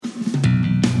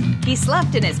He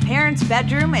slept in his parents'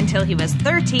 bedroom until he was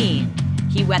 13.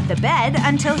 He wet the bed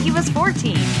until he was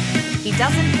 14. He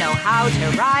doesn't know how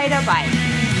to ride a bike.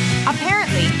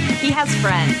 Apparently, he has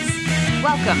friends.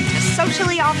 Welcome to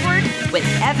Socially Awkward with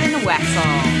Evan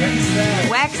Wexell.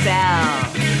 Wexell.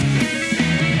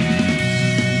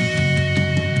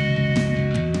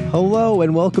 Hello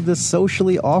and welcome to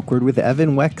Socially Awkward with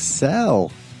Evan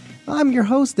Wexell. I'm your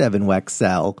host, Evan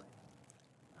Wexell.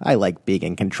 I like being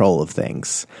in control of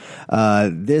things.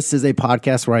 This is a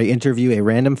podcast where I interview a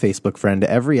random Facebook friend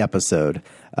every episode.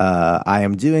 I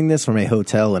am doing this from a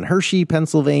hotel in Hershey,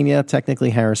 Pennsylvania,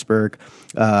 technically Harrisburg.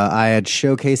 I had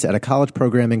showcase at a college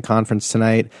programming conference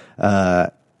tonight.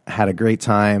 Had a great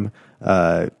time.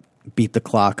 Beat the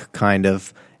clock, kind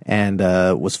of. And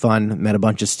was fun. Met a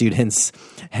bunch of students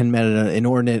and met an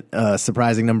inordinate,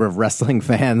 surprising number of wrestling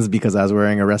fans because I was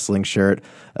wearing a wrestling shirt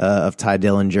of Ty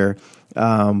Dillinger.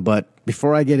 But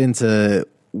before I get into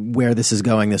where this is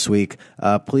going this week,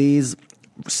 please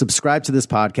subscribe to this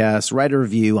podcast, write a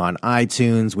review on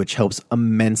iTunes, which helps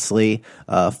immensely.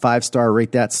 5-star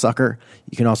rate that sucker.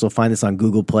 You can also find this on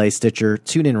Google Play, Stitcher,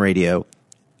 TuneIn Radio,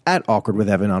 at Awkward with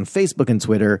Evan on Facebook and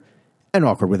Twitter, and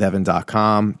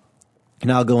awkwardwithevan.com.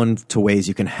 And I'll go into ways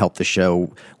you can help the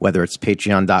show, whether it's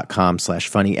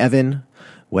patreon.com/funnyevan,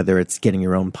 whether it's getting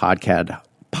your own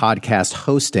podcast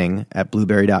hosting at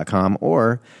blueberry.com,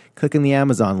 or clicking the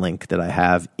Amazon link that I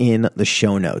have in the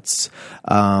show notes.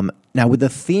 Now, with the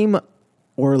theme,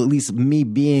 or at least me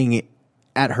being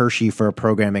at Hershey for a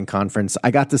programming conference, I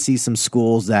got to see some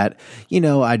schools that,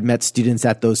 I'd met students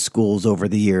at those schools over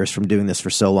the years from doing this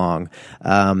for so long.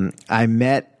 I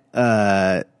met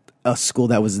a school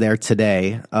that was there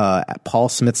today at Paul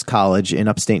Smith's College in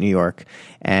upstate New York.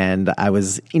 And I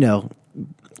was,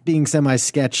 being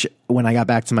semi-sketch when I got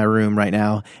back to my room right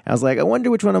now. I was like, I wonder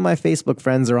which one of my Facebook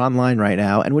friends are online right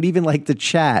now and would even like to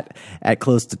chat at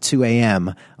close to 2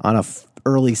 a.m. on a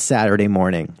early Saturday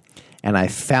morning. And I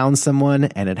found someone,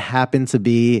 and it happened to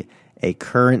be a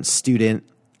current student,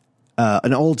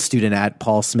 an old student at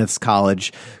Paul Smith's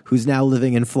College who's now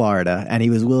living in Florida, and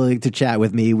he was willing to chat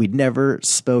with me. We'd never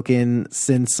spoken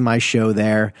since my show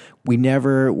there. We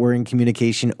never were in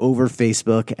communication over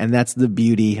Facebook, and that's the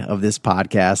beauty of this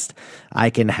podcast.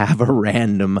 I can have a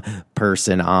random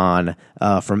person on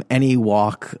from any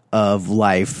walk of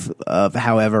life, of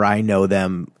however I know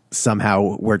them.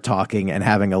 Somehow we're talking and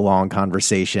having a long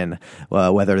conversation,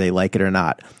 whether they like it or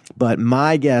not. But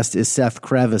my guest is Seth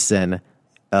Crevison,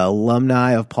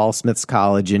 alumni of Paul Smith's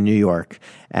College in New York.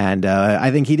 And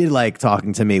I think he did like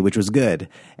talking to me, which was good.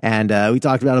 And we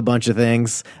talked about a bunch of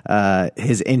things,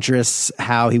 his interests,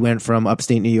 how he went from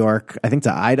upstate New York, I think,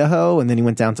 to Idaho, and then he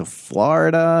went down to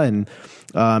Florida, and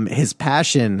his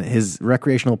passion, his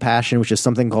recreational passion, which is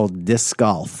something called disc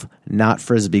golf, not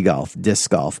frisbee golf, disc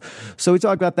golf. So we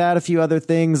talked about that, a few other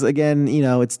things. Again,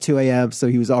 it's 2 a.m., so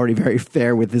he was already very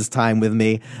fair with his time with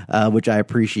me, which I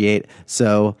appreciate.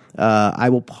 So I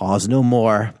will pause no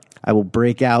more. I will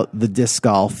break out the disc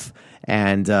golf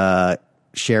and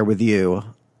share with you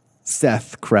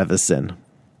Seth Crevison.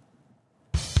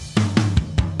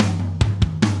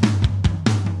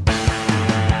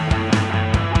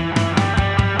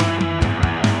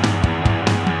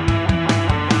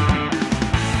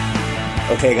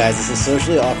 Okay, guys, this is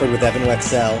Socially Awkward with Evan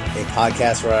Wexell, a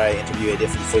podcast where I interview a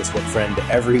different Facebook friend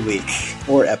every week,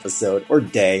 or episode, or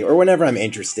day, or whenever I'm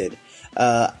interested.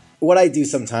 What I do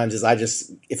sometimes is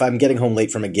if I'm getting home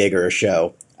late from a gig or a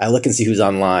show, I look and see who's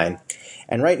online.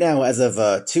 And right now, as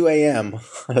of 2 a.m.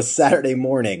 on a Saturday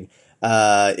morning,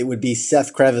 it would be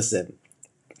Seth Crevison.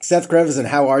 Seth Crevison,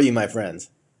 how are you, my friend?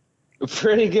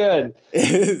 Pretty good.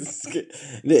 Is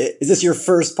this your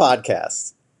first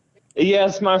podcast?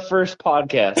 Yes, my first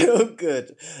podcast. Oh,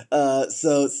 good.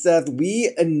 So, Seth,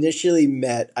 we initially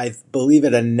met, I believe,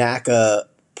 at a NACA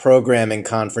programming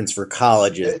conference for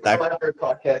colleges. It's my first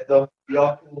podcast, though.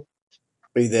 Are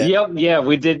you there? Yep, yeah,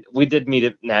 we did meet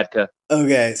at NACA.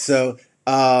 Okay, so,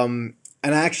 and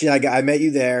actually, I met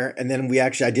you there, and then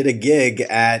I did a gig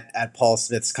at Paul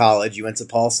Smith's College. You went to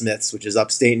Paul Smith's, which is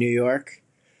upstate New York.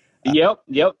 Yep.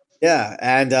 Yeah,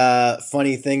 and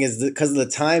funny thing is, because of the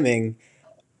timing,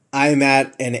 I'm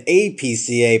at an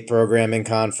APCA programming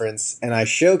conference, and I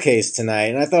showcased tonight,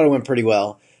 and I thought it went pretty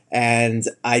well. And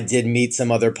I did meet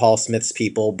some other Paul Smith's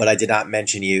people, but I did not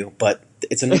mention you. But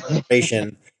it's an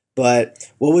inspiration. But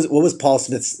what was Paul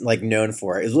Smith's known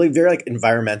for? It was really very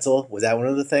environmental. Was that one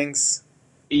of the things?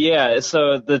 Yeah.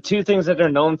 So the two things that they're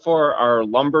known for are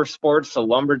lumber sports, so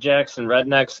lumberjacks and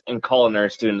rednecks, and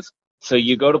culinary students. So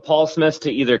you go to Paul Smith's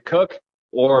to either cook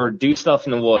or do stuff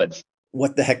in the woods.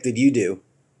 What the heck did you do?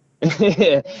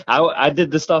 I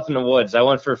did the stuff in the woods. I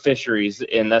went for fisheries,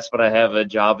 and that's what I have a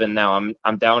job in now.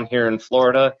 I'm down here in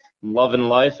Florida, I'm loving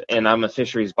life, and I'm a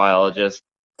fisheries biologist.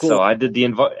 Cool. So I did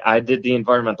the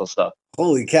environmental stuff.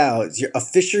 Holy cow! You're a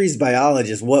fisheries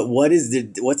biologist.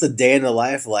 What's a day in the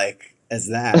life like as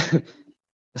that?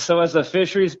 So as a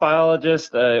fisheries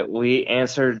biologist, we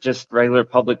answer just regular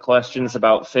public questions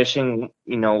about fishing,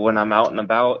 when I'm out and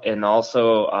about. And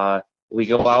also, we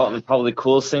go out and probably the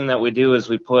coolest thing that we do is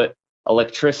we put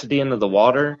electricity into the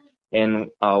water and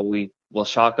we will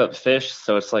shock up fish.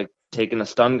 So it's like taking a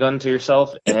stun gun to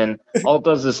yourself, and all it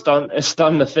does is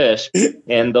stun the fish,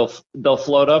 and they'll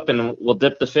float up, and we'll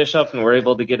dip the fish up, and we're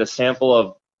able to get a sample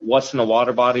of what's in the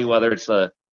water body, whether it's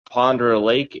a pond or a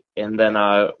lake, and then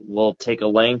we'll take a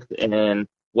length and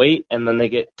wait, and then they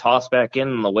get tossed back in,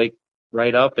 and they'll wake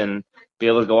right up and be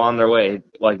able to go on their way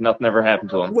like nothing ever happened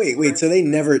to them. Wait. So they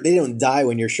don't die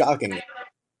when you're shocking them.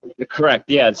 Correct.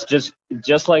 Yeah, it's just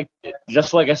like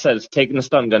I said, it's taking a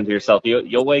stun gun to yourself.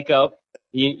 You'll wake up.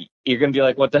 You're gonna be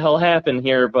like, what the hell happened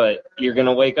here? But you're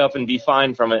gonna wake up and be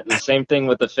fine from it. And the same thing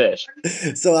with the fish.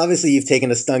 So obviously you've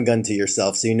taken a stun gun to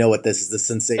yourself, so you know what this is, the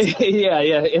sensation. Yeah,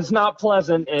 it's not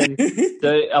pleasant, and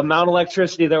the amount of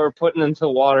electricity that we're putting into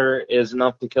water is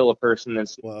enough to kill a person.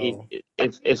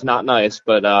 It's not nice,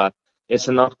 but it's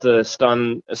enough to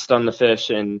stun the fish,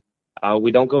 and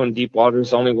we don't go in deep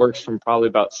waters. It only works from probably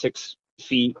about 6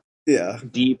 feet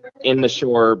deep in the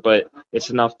shore, but it's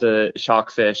enough to shock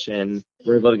fish, and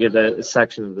we're able to get a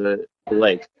section of the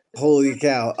lake. Holy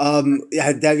cow!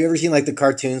 Have you ever seen like the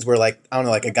cartoons where like I don't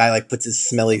know, like a guy like puts his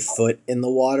smelly foot in the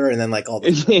water and then like all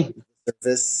the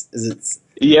surface is it?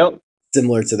 Yep.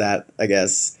 Similar to that, I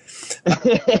guess.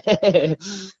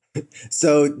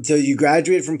 So you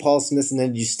graduated from Paul Smith and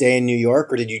then you stay in New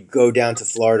York, or did you go down to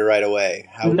Florida right away?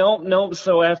 Nope.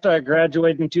 So after I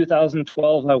graduated in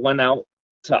 2012, I went out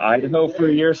to Idaho for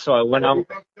a year. So I went out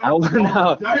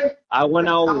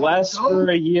west for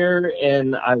a year,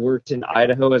 and I worked in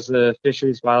Idaho as a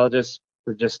fisheries biologist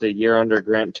for just a year under a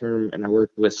grant term, and I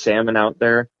worked with salmon out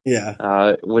there.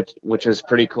 Yeah. Which was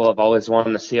pretty cool. I've always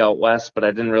wanted to see out west, but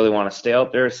I didn't really want to stay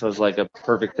out there, so it was like a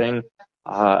perfect thing.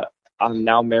 I'm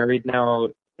now married now.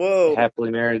 Whoa.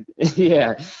 Happily married.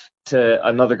 Yeah. To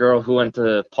another girl who went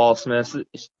to Paul Smith.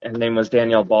 Her name was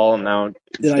Danielle Ball, and now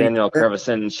it's Danielle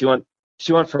Crevison. She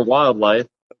went for wildlife.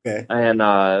 Okay.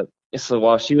 And so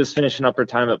while she was finishing up her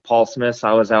time at Paul Smith,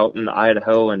 I was out in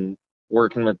Idaho and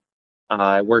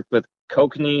I worked with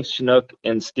kokanee, chinook,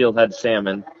 and steelhead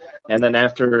salmon. And then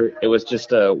after, it was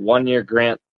just a 1-year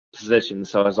grant position,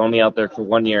 so I was only out there for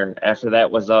 1 year. After that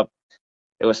was up,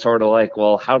 it was sort of like,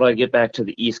 well, how do I get back to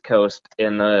the East Coast?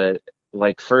 And the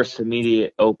first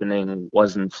immediate opening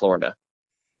was in Florida.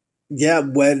 Yeah,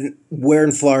 where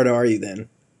in Florida are you then?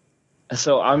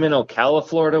 So I'm in Ocala,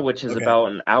 Florida, which is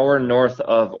about an hour north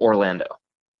of Orlando.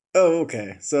 Oh,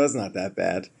 okay. So that's not that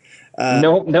bad.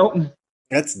 Nope.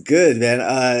 That's good,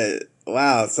 man.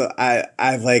 Wow. So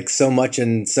I've like so much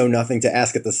and so nothing to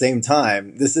ask at the same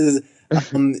time. This is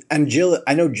and Jill.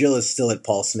 I know Jill is still at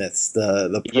Paul Smith's.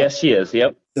 Yes, she is.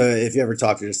 Yep. So if you ever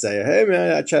talk to her, just say, "Hey,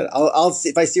 man, I'll see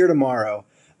if I see her tomorrow.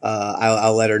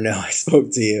 I'll let her know I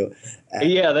spoke to you."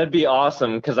 Yeah, that'd be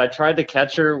awesome, because I tried to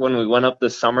catch her when we went up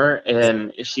this summer,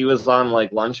 and she was on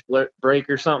like lunch break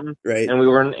or something, right? And we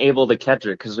weren't able to catch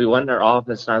her because we went in her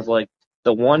office, and I was like,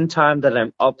 the one time that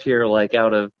I'm up here, like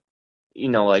out of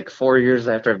 4 years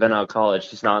after I've been out of college,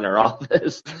 she's not in her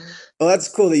office. Well, that's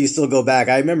cool that you still go back.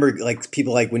 I remember like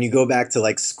people like when you go back to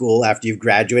like school after you've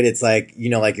graduated, it's like,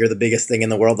 like you're the biggest thing in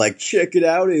the world. Like, check it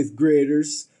out, 8th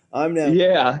graders. I'm now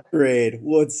 8th grade.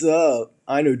 What's up?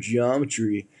 I know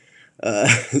geometry.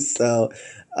 So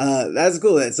that's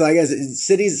cool. So I guess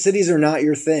cities are not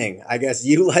your thing. I guess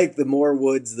you like the more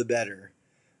woods, the better.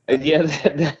 Yeah,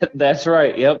 that's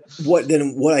right. Yep. What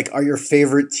like are your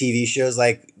favorite TV shows?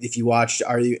 Like if you watched,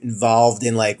 are you involved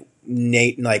in like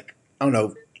I don't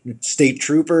know, state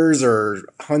troopers or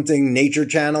hunting nature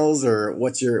channels, or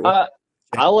what's your?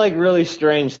 I like really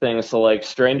strange things. So like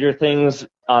Stranger Things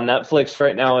on Netflix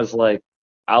right now is like,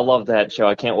 I love that show.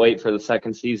 I can't wait for the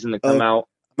second season to come out.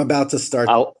 I'm about to start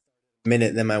a minute,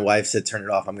 and then my wife said, "Turn it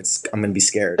off." I'm gonna be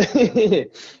scared.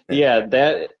 Yeah,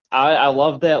 that. I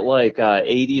love that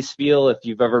 80s feel. If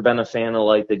you've ever been a fan of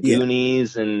like the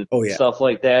Goonies and stuff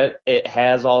like that, it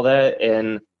has all that.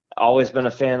 And always been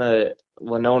a fan of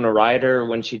Winona Ryder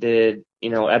when she did,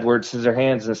 Edward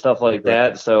Scissorhands and stuff like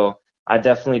that. So I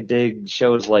definitely dig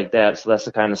shows like that. So that's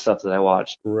the kind of stuff that I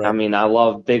watch. Right. I mean, I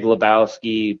love Big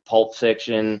Lebowski, Pulp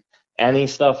Fiction, any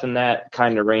stuff in that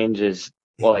kind of range is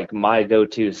like my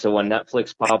go-to. So when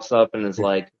Netflix pops up and is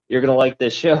like, you're gonna like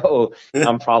this show,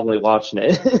 I'm probably watching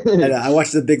it. And I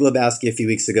watched The Big Lebowski a few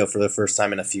weeks ago for the first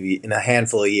time in a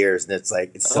handful of years, and it's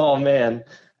so. Oh man.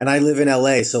 And I live in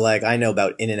LA, so like I know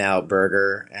about In-N-Out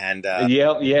Burger and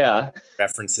Yep. Yeah.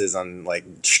 references on like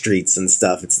streets and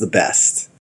stuff. It's the best.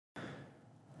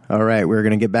 All right, we're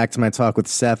going to get back to my talk with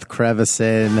Seth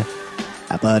Crevison.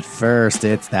 But first,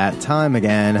 it's that time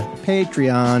again.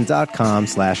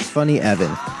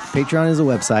 Patreon.com/funnyevan. Patreon is a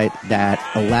website that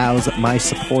allows my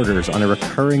supporters on a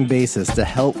recurring basis to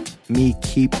help me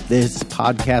keep this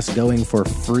podcast going for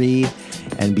free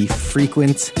and be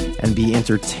frequent and be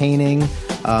entertaining.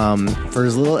 For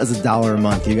as little as $1 a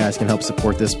month, you guys can help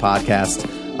support this podcast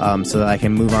so that I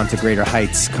can move on to greater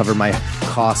heights, cover my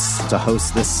costs to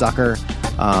host this sucker,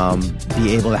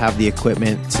 be able to have the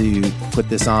equipment to put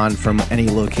this on from any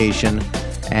location.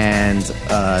 And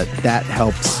that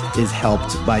is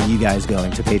helped by you guys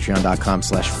going to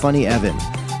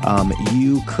patreon.com/funnyevan.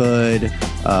 You could,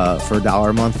 for $1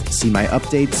 a month, see my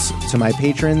updates to my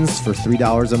patrons. For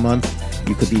 $3 a month,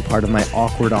 you could be part of my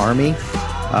awkward army.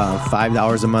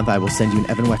 $5 a month, I will send you an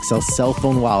Evan Wexell cell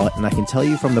phone wallet. And I can tell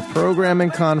you from the programming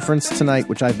conference tonight,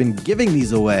 which I've been giving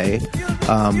these away,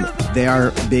 they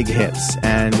are big hits.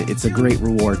 And it's a great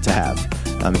reward to have.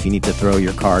 If you need to throw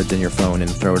your cards in your phone and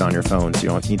throw it on your phone, so you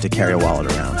don't need to carry a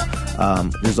wallet around.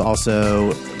 There's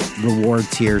also reward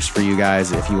tiers for you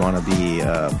guys if you want to be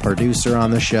a producer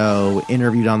on the show,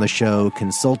 interviewed on the show,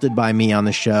 consulted by me on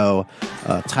the show,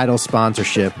 title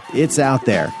sponsorship. It's out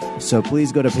there. So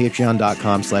please go to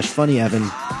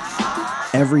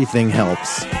patreon.com/funnyevan. Everything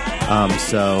helps.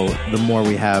 So the more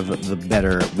we have, the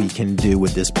better we can do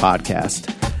with this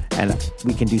podcast. And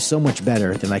we can do so much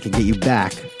better than I can get you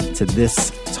back to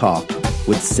this talk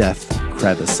with Seth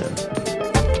Crevison.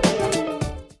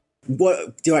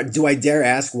 What do I dare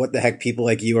ask what the heck people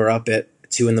like you are up at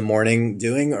 2 a.m.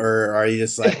 doing, or are you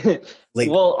just like late?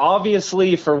 Well,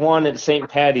 obviously, for one, it's St.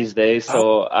 Patty's Day,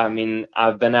 so I mean,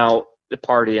 I've been out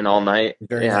partying all night.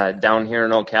 Down here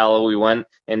in Ocala, we went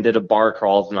and did a bar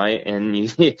crawl tonight, and you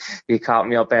caught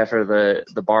me up after the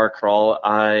bar crawl.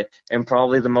 I am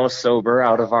probably the most sober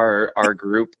out of our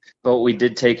group, but we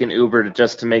did take an Uber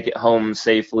just to make it home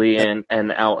safely and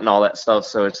out and all that stuff.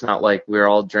 So it's not like we're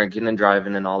all drinking and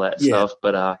driving and all that stuff.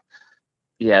 But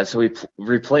yeah, so we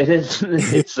replayed it.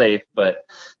 It's safe, but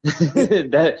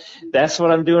that's what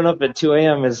I'm doing up at 2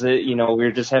 a.m. is that,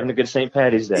 we're just having a good St.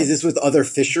 Patty's Day. Is this with other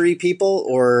fishery people,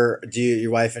 or do your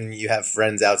wife and you have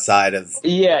friends outside of?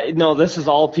 Yeah, no, this is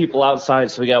all people outside.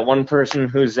 So we got one person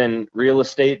who's in real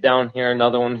estate down here,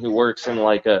 another one who works in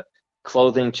like a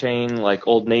clothing chain, like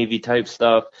Old Navy type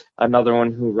stuff, another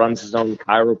one who runs his own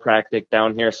chiropractic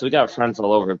down here. So we got friends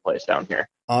all over the place down here.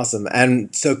 Awesome.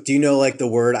 And so do you know like the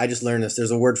word, I just learned this,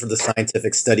 there's a word for the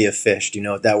scientific study of fish. Do you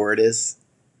know what that word is?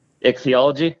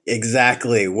 Ichthyology?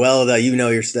 Exactly. Well, you know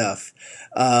your stuff.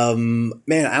 Man,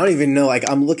 I don't even know. Like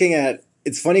I'm looking at,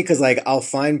 it's funny because like I'll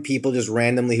find people just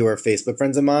randomly who are Facebook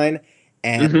friends of mine,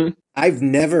 and I've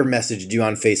never messaged you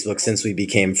on Facebook since we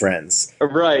became friends.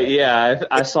 Right. Yeah.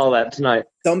 I saw that tonight.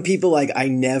 Some people like I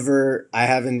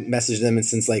haven't messaged them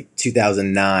since like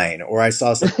 2009, or I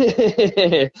saw some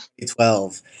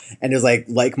 2012, and it was like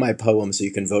my poem so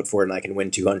you can vote for it and I can win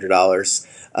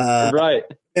 $200. Right.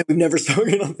 And we've never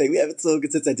spoken on Facebook. We haven't spoken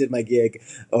since I did my gig,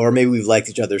 or maybe we've liked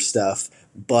each other's stuff.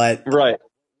 But right.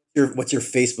 What's your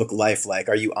Facebook life like?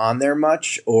 Are you on there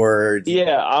much, or?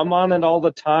 Yeah, I'm on it all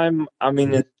the time. I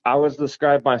mean, I was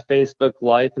described my Facebook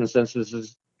life, and since this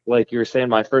is, like you were saying,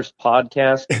 my first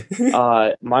podcast,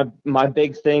 my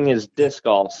big thing is disc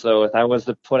golf. So if I was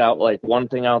to put out like one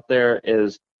thing out there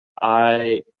is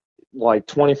I like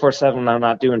 24/7 when I'm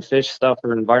not doing fish stuff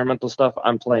or environmental stuff,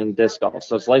 I'm playing disc golf.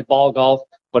 So it's like ball golf,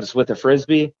 but it's with a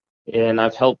Frisbee. And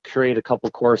I've helped create a couple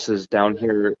courses down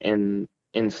here in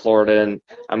Florida. And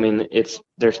I mean,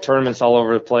 there's tournaments all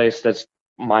over the place. That's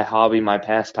my hobby, my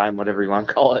pastime, whatever you want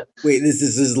to call it. Wait, this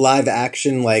is live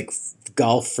action, like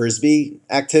golf Frisbee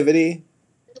activity?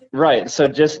 Right. So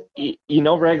just,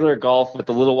 regular golf with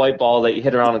the little white ball that you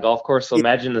hit around a golf course. So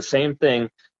imagine the same thing,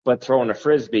 but throwing a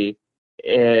Frisbee.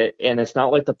 And it's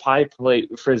not like the pie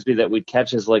plate Frisbee that we'd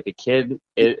catch as like a kid.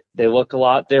 They look a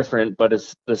lot different, but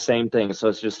it's the same thing. So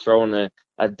it's just throwing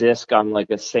a disc on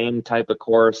like a same type of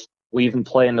course. We even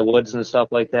play in the woods and stuff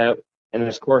like that. And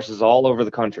there's courses all over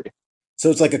the country.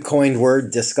 So it's like a coined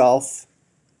word, disc golf?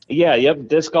 Yeah, yep.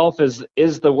 Disc golf is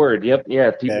the word. Yep. Yeah.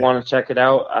 If people want to check it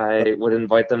out, I would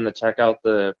invite them to check out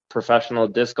the Professional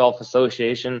Disc Golf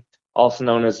Association, also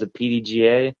known as the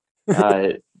PDGA.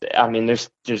 I mean, there's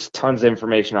tons of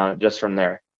information on it just from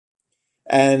there.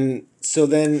 And so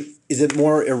then, is it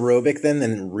more aerobic then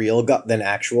than than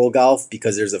actual golf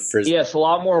because there's a frisbee? Yeah, it's a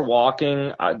lot more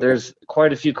walking. There's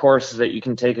quite a few courses that you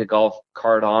can take a golf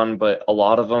cart on, but a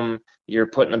lot of them you're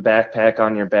putting a backpack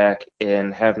on your back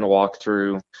and having to walk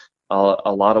through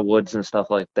a lot of woods and stuff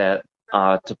like that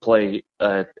to play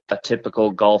a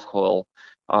typical golf hole.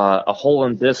 A hole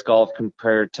in disc golf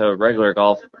compared to regular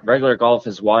golf. Regular golf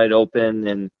is wide open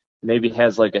and maybe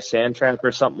has like a sand trap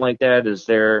or something like that. Is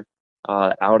there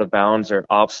out of bounds or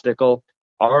obstacle?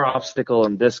 Our obstacle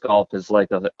in disc golf is like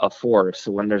a forest.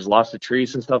 So when there's lots of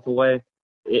trees and stuff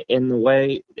in the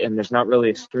way, and there's not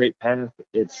really a straight path,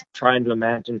 it's trying to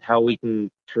imagine how we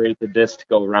can create the disc to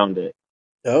go around it.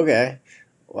 Okay.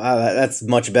 Wow, that's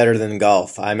much better than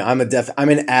golf. I'm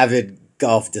an avid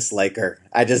golf disliker.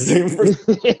 I just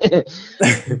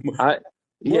I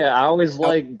yeah, I always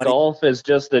like golf as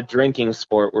just a drinking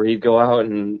sport where you go out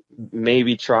and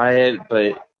maybe try it,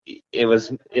 but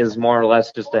is more or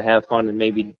less just to have fun and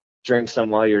maybe drink some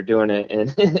while you're doing it,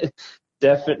 and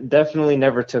definitely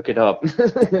never took it up.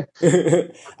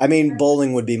 I mean,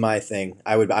 bowling would be my thing.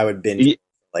 I would binge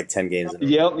like 10 games in a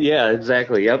row. Yep, yeah,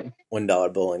 exactly. Yep.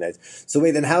 $1 bowling nights. So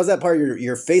wait, then how's that part of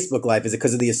your Facebook life? Is it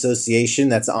because of the association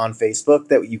that's on Facebook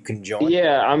that you can join?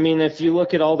 Yeah, I mean, if you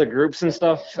look at all the groups and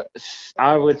stuff,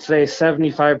 I would say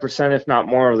 75%, if not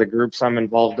more, of the groups I'm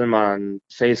involved in on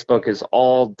Facebook is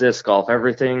all disc golf.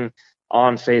 Everything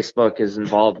on Facebook is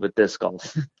involved with disc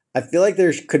golf. I feel like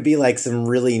there could be like some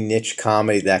really niche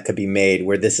comedy that could be made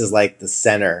where this is like the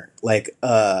center, like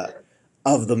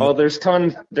of the. Oh, there's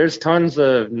tons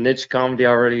of niche comedy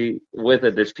already with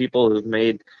it. There's people who've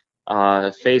made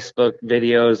Facebook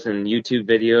videos and YouTube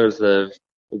videos of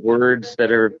words that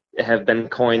have been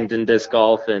coined in disc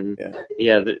golf, and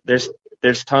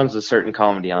there's tons of certain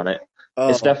comedy on it.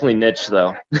 It's definitely niche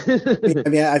though. I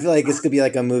mean, I feel like this could be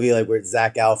like a movie like where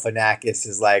Zach Galifianakis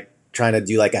is like trying to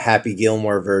do like a Happy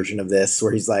Gilmore version of this,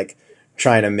 where he's like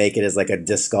trying to make it as like a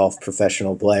disc golf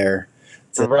professional player.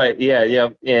 Right, yeah.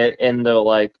 And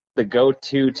the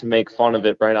go-to to make fun of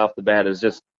it right off the bat is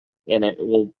just, and it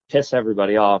will piss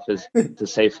everybody off, is to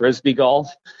say frisbee golf.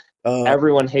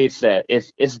 Everyone hates that.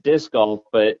 It's disc golf,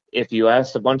 but if you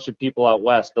ask a bunch of people out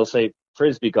west, they'll say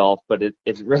frisbee golf, but it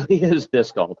really is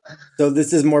disc golf. So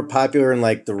this is more popular in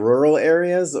like the rural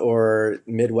areas or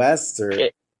Midwest, or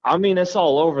I mean, it's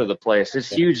all over the place. It's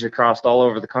huge across all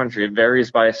over the country. It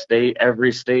varies by state.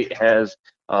 Every state has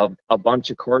a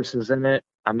bunch of courses in it.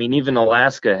 I mean, even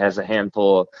Alaska has a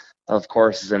handful of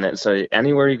courses in it. So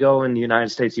anywhere you go in the United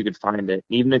States, you could find it.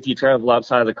 Even if you travel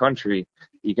outside of the country,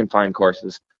 you can find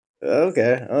courses.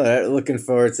 Okay. All right. Looking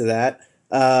forward to that.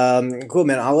 Cool,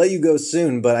 man. I'll let you go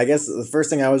soon, but I guess the first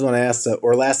thing I always want to ask,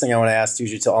 or last thing I want to ask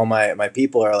usually to all my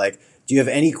people are like, do you have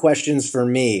any questions for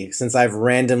me since I've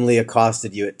randomly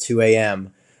accosted you at 2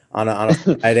 a.m. on a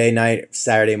Friday night,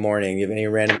 Saturday morning? Do you have any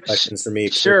random questions for me?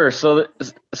 Sure. So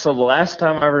the last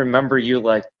time I remember you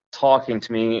like talking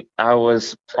to me, I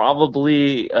was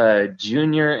probably a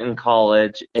junior in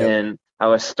college, and I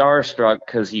was starstruck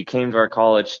because you came to our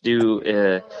college to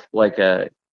do like a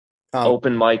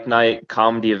open mic night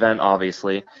comedy event,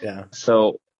 obviously. Yeah.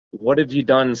 So what have you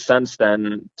done since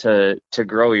then to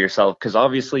grow yourself? Because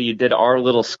obviously you did our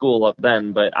little school up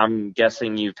then, but I'm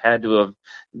guessing you've had to have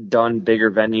done bigger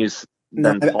venues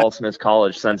than Paul Smith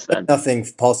College since then. Nothing.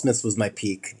 Paul Smith was my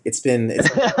peak. It's Paul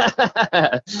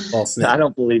Smith. I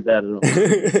don't believe that at all.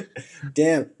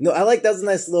 Damn. No, that was a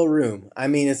nice little room. I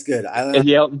mean, it's good. I like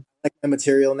my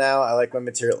material now. I like my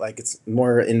material. Like, it's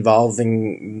more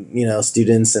involving,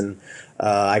 students, and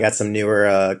I got some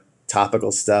newer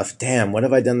topical stuff. Damn, what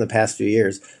have I done the past few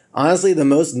years? Honestly, the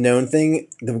most known thing,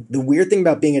 the weird thing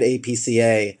about being at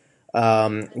APCA,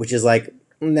 which is like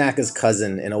NACA's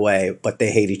cousin in a way, but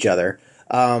they hate each other.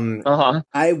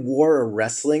 I wore a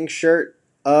wrestling shirt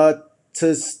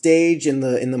to stage in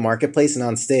the marketplace and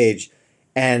on stage,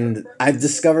 and I've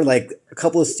discovered like a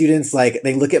couple of students, like,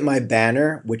 they look at my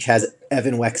banner, which has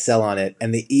Evan Wexell on it,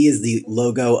 and the E is the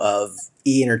logo of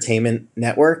E Entertainment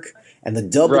Network, and the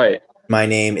W my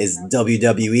name is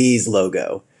WWE's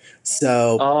logo.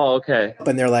 So, okay.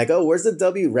 And they're like, "Oh, where's the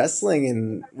W wrestling?"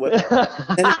 And what?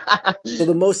 So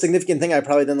the most significant thing I've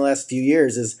probably done the last few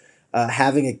years is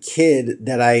having a kid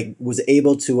that I was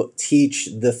able to teach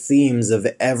the themes of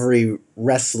every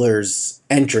wrestler's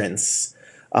entrance,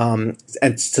 and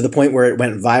to the point where it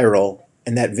went viral.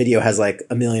 And that video has like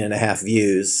 1.5 million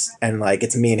views, and like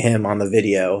it's me and him on the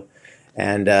video,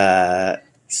 and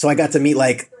so I got to meet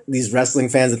like these wrestling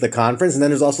fans at the conference, and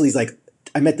then there's also these like,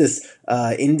 I met this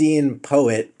Indian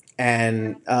poet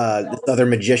and this other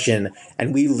magician,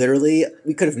 and we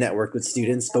could have networked with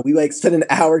students, but we like spent an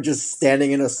hour just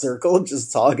standing in a circle,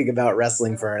 just talking about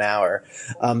wrestling for an hour.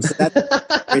 So that's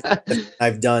everything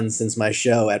I've done since my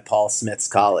show at Paul Smith's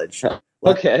college.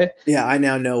 Okay. Yeah, I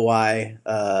now know why.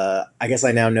 I guess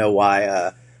I now know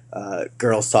why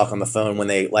girls talk on the phone when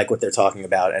they like what they're talking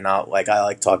about, and I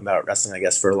like talking about wrestling, I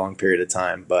guess, for a long period of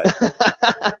time. But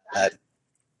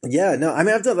yeah, no, I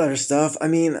mean, I've done other stuff. I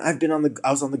mean, I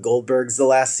was on the Goldbergs the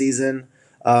last season.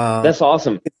 That's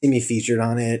awesome. You can see me featured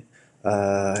on it.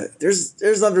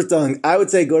 There's other things. I would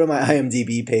say go to my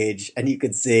IMDb page and you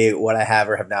could see what I have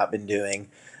or have not been doing.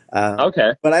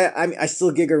 Okay. But I still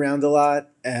gig around a lot.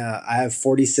 I have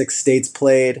 46 states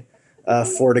played,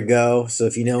 4 to go. So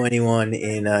if you know anyone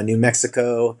in New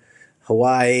Mexico,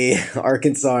 Hawaii,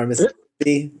 Arkansas, or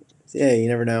Mississippi, yeah, you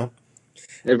never know.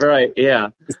 Right, yeah.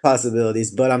 There's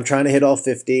possibilities, but I'm trying to hit all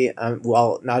 50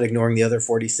 while not ignoring the other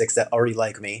 46 that already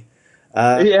like me.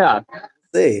 Yeah.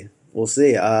 We'll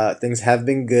see. Things have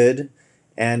been good.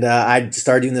 And I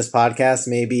started doing this podcast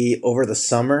maybe over the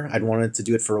summer. I'd wanted to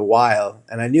do it for a while.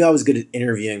 And I knew I was good at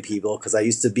interviewing people because I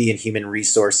used to be in human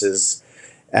resources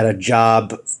at a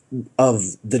job of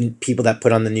the people that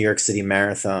put on the New York City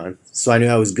Marathon. So I knew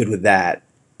I was good with that.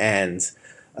 And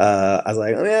I was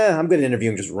like, oh, yeah, I'm good at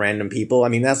interviewing just random people. I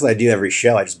mean, that's what I do every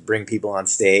show. I just bring people on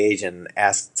stage and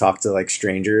talk to like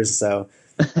strangers. So,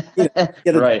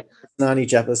 get right on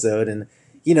each episode. And,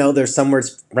 there's some where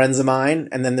it's friends of mine.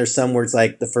 And then there's some where it's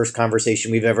like the first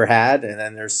conversation we've ever had. And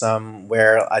then there's some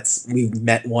where we've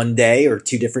met one day or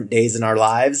 2 different days in our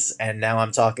lives. And now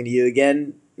I'm talking to you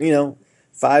again,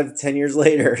 5-10 years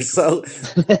later. So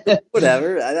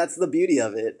whatever. That's the beauty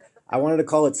of it. I wanted to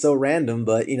call it So Random,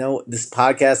 but this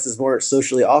podcast is more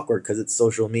socially awkward because it's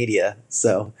social media.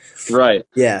 So, right.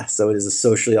 Yeah. So it is a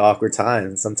socially awkward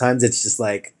time. Sometimes it's just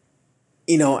like,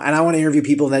 and I want to interview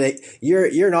people that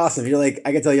you're an awesome. You're like,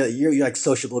 I can tell you're like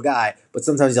sociable guy, but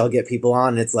sometimes I'll get people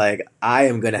on and it's like, I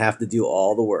am going to have to do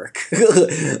all the work.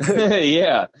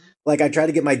 Yeah. Like I tried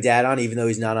to get my dad on, even though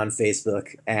he's not on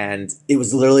Facebook, and it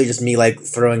was literally just me like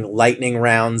throwing lightning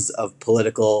rounds of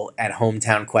political and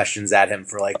hometown questions at him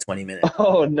for like 20 minutes.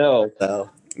 Oh no! So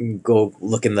go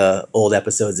look in the old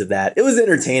episodes of that. It was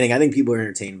entertaining. I think people were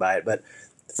entertained by it, but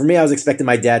for me, I was expecting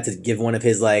my dad to give one of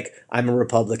his like "I'm a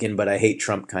Republican, but I hate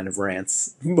Trump" kind of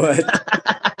rants. But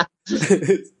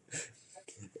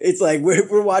it's like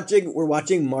we're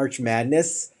watching March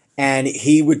Madness. And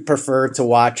he would prefer to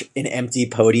watch an empty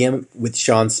podium with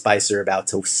Sean Spicer about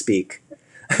to speak.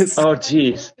 Oh,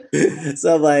 jeez.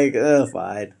 So I'm like, oh,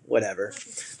 fine, whatever.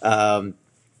 But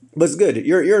it's good.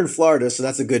 You're in Florida, so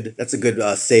that's a good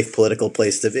safe political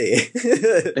place to be.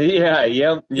 Yeah.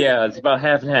 It's about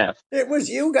half and half. It was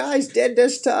you guys did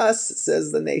this to us,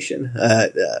 says the nation.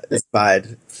 It's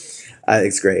fine. I think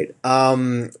it's great.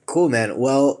 Cool, man.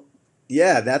 Well,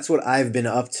 yeah, that's what I've been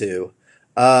up to.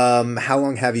 How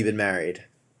long have you been married?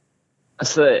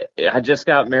 So I just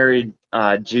got married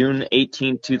June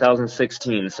 18th,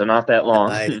 2016, so not that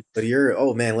long. But you're,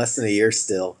 less than a year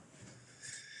still.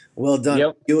 Well done.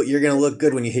 Yep. You're going to look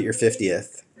good when you hit your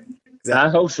 50th. I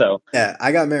hope so. Yeah,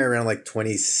 I got married around like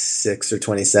 26 or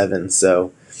 27,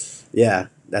 so yeah,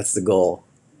 that's the goal.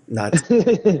 Not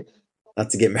to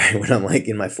get married when I'm like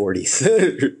in my 40s.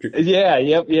 Yeah,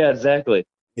 exactly.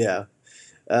 Yeah.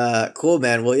 Cool,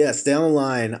 man. Well, yeah, stay on the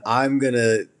line.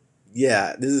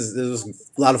 This was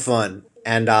a lot of fun,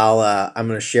 and I'm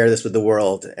gonna share this with the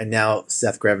world. And now,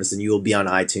 Seth Crevison, you will be on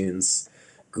iTunes,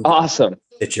 Google, awesome,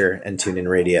 Stitcher, and TuneIn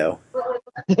Radio.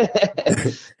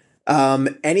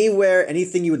 Anywhere,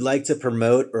 anything you would like to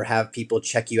promote or have people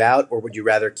check you out, or would you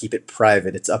rather keep it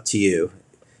private? It's up to you.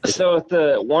 So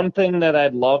the one thing that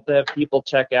I'd love to have people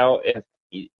check out,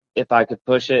 if I could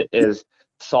push it, is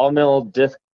Sawmill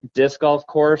Disc Golf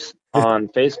Course on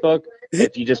Facebook.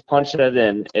 If you just punch that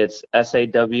in, it's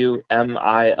SAWMILL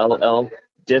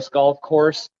Disc Golf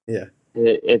Course. Yeah,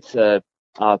 it's a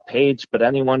page, but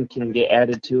anyone can get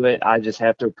added to it. I just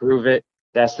have to approve it.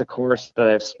 That's the course that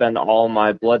I've spent all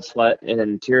my blood, sweat,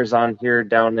 and tears on here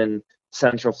down in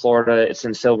Central Florida. It's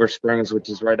in Silver Springs, which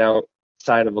is right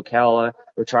outside of Ocala.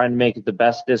 We're trying to make it the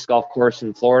best disc golf course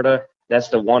in Florida. That's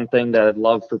the one thing that I'd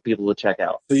love for people to check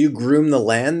out. So you groom the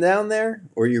land down there,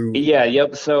 or you? Yeah,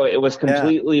 yep. So it was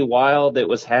completely wild. It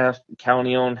was half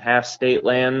county-owned, half state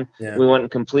land. Yeah. We went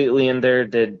completely in there,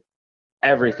 did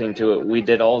everything to it. We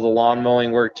did all the lawn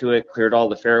mowing work to it, cleared all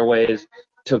the fairways,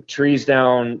 took trees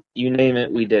down, you name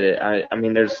it, we did it. I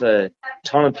mean, there's a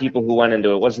ton of people who went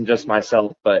into it. It wasn't just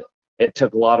myself, but it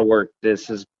took a lot of work. This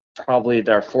is probably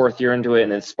our 4th year into it,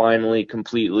 and it's finally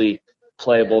completely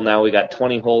playable now. We got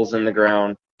 20 holes in the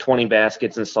ground, 20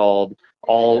 baskets installed,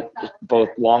 both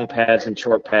long pads and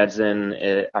short pads in.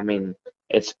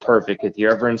 It's perfect. If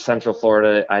you're ever in Central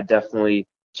Florida, I definitely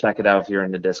check it out if you're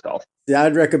into disc golf. Yeah,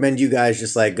 I'd recommend you guys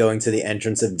just like going to the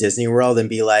entrance of Disney World and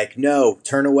be like, no,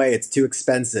 turn away. It's too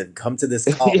expensive. Come to this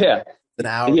golf. Yeah. An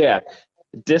hour. Yeah.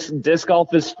 Disc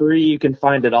golf is free. You can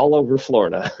find it all over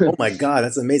Florida. Oh my God,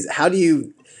 that's amazing.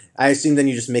 I assume then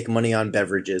you just make money on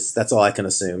beverages. That's all I can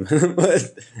assume.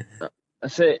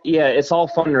 Yeah, it's all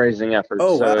fundraising efforts.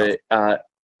 Oh, wow.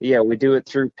 We do it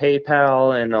through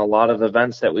PayPal and a lot of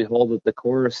events that we hold at the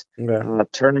course,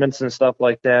 tournaments and stuff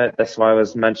like that. That's why I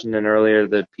was mentioning earlier,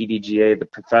 the PDGA, the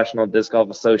Professional Disc Golf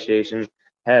Association,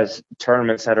 has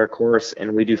tournaments at our course,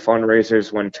 and we do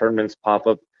fundraisers when tournaments pop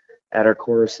up at our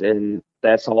course, and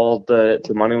that's all the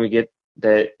money we get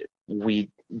that we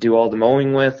do all the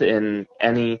mowing with, and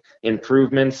any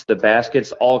improvements, the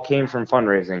baskets, all came from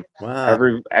fundraising.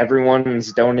 Wow.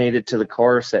 Everyone's donated to the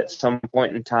course at some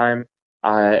point in time.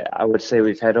 I would say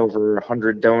we've had over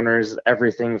 100 donors,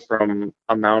 everything from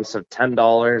amounts of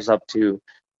 $10 up to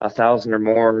 $1,000 or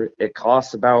more. It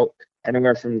costs about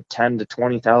anywhere from $10,000 to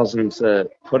 $20,000 to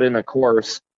put in a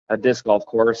disc golf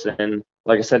course, and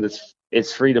like I said,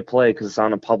 it's free to play because it's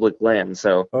on a public land.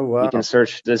 So you can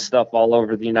search this stuff all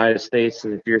over the United States,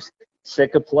 and if you're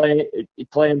sick of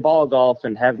playing ball golf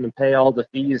and having to pay all the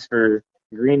fees for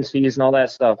greens fees and all that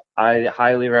stuff, I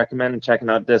highly recommend checking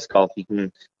out disc golf. You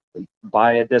can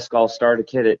buy a disc golf starter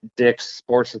kit at Dick's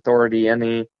Sports Authority,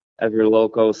 any of your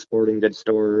local sporting goods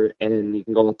store, and you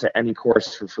can go to any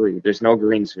course for free. There's no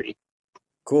greens fee.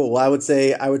 Cool. Well, I would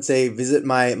say visit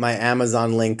my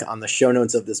Amazon link on the show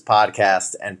notes of this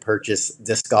podcast and purchase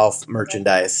disc golf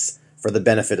merchandise for the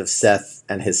benefit of Seth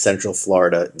and his Central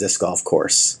Florida disc golf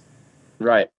course.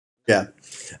 Right. Yeah.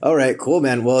 All right. Cool,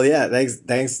 man. Well, yeah.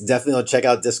 Thanks. Definitely, I'll check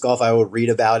out disc golf. I will read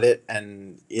about it,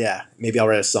 and yeah, maybe I'll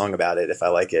write a song about it if I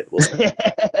like it.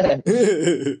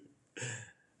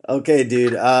 Okay,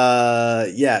 dude.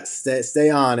 Yeah.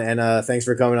 Stay on, and thanks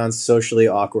for coming on Socially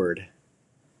Awkward.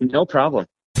 No problem.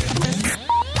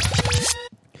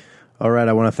 All right,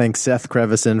 I want to thank Seth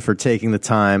Crevison for taking the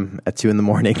time at 2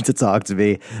 a.m. to talk to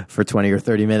me for 20 or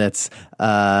 30 minutes.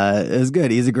 It was good.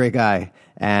 He's a great guy,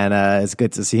 and it's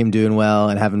good to see him doing well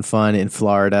and having fun in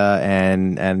Florida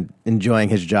and enjoying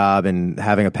his job and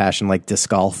having a passion like disc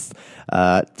golf.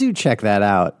 Do check that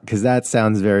out because that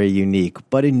sounds very unique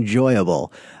but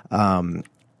enjoyable.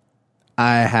 I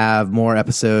have more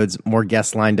episodes, more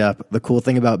guests lined up. The cool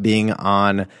thing about being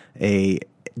at a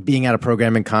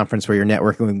programming conference where you're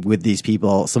networking with these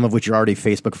people, some of which you're already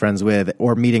Facebook friends with,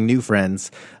 or meeting new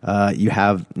friends, you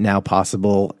have now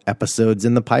possible episodes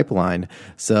in the pipeline.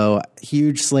 So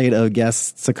huge slate of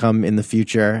guests to come in the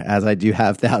future, as I do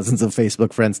have thousands of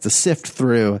Facebook friends to sift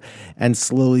through and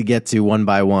slowly get to one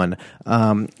by one.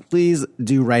 Please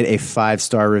do write a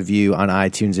 5-star review on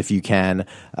iTunes if you can.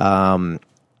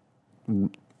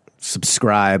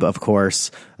 Subscribe, of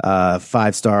course,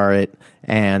 5-star it,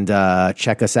 and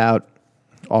check us out,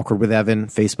 Awkward with Evan,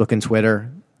 Facebook and Twitter.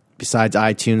 Besides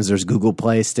iTunes, there's Google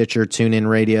Play, Stitcher, TuneIn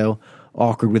Radio,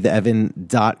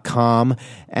 awkwardwithevan.com.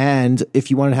 And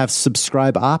if you want to have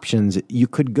subscribe options, you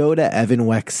could go to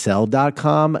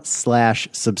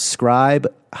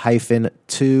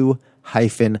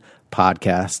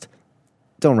evanwexell.com/subscribe-to-podcast.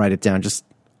 Don't write it down, just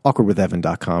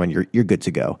awkwardwithevan.com, and you're good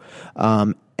to go.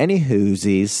 Any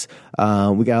whoosies,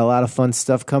 we got a lot of fun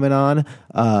stuff coming on.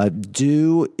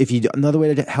 Another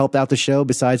way to help out the show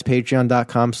besides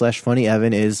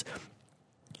patreon.com/funnyevan is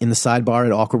in the sidebar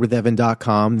at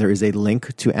awkwardwithevan.com. There is a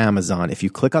link to Amazon. If you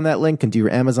click on that link and do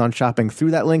your Amazon shopping through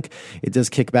that link, it does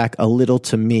kick back a little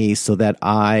to me so that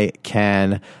I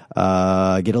can get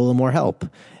a little more help.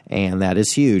 And that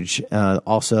is huge.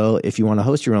 Also, if you want to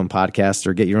host your own podcast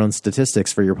or get your own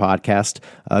statistics for your podcast,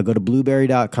 go to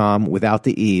blueberry.com without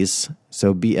the E's.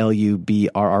 So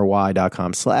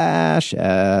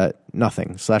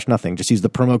BLUBRRY.com/nothing. Just use the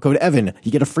promo code Evan.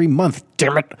 You get a free month.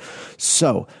 Damn it.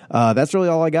 So that's really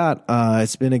all I got.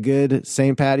 It's been a good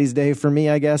St. Patty's Day for me,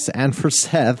 I guess, and for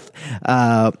Seth.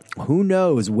 Who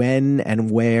knows when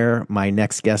and where my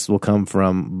next guest will come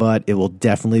from, but it will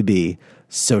definitely be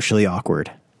socially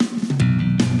awkward.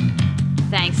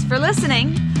 Thanks for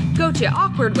listening. Go to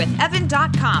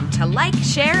awkwardwithevan.com to like,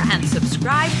 share, and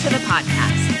subscribe to the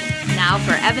podcast. Now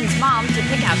for Evan's mom to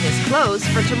pick out his clothes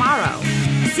for tomorrow.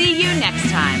 See you next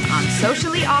time on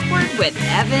Socially Awkward with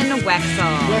Evan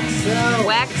Wexell.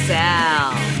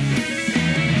 Wexell.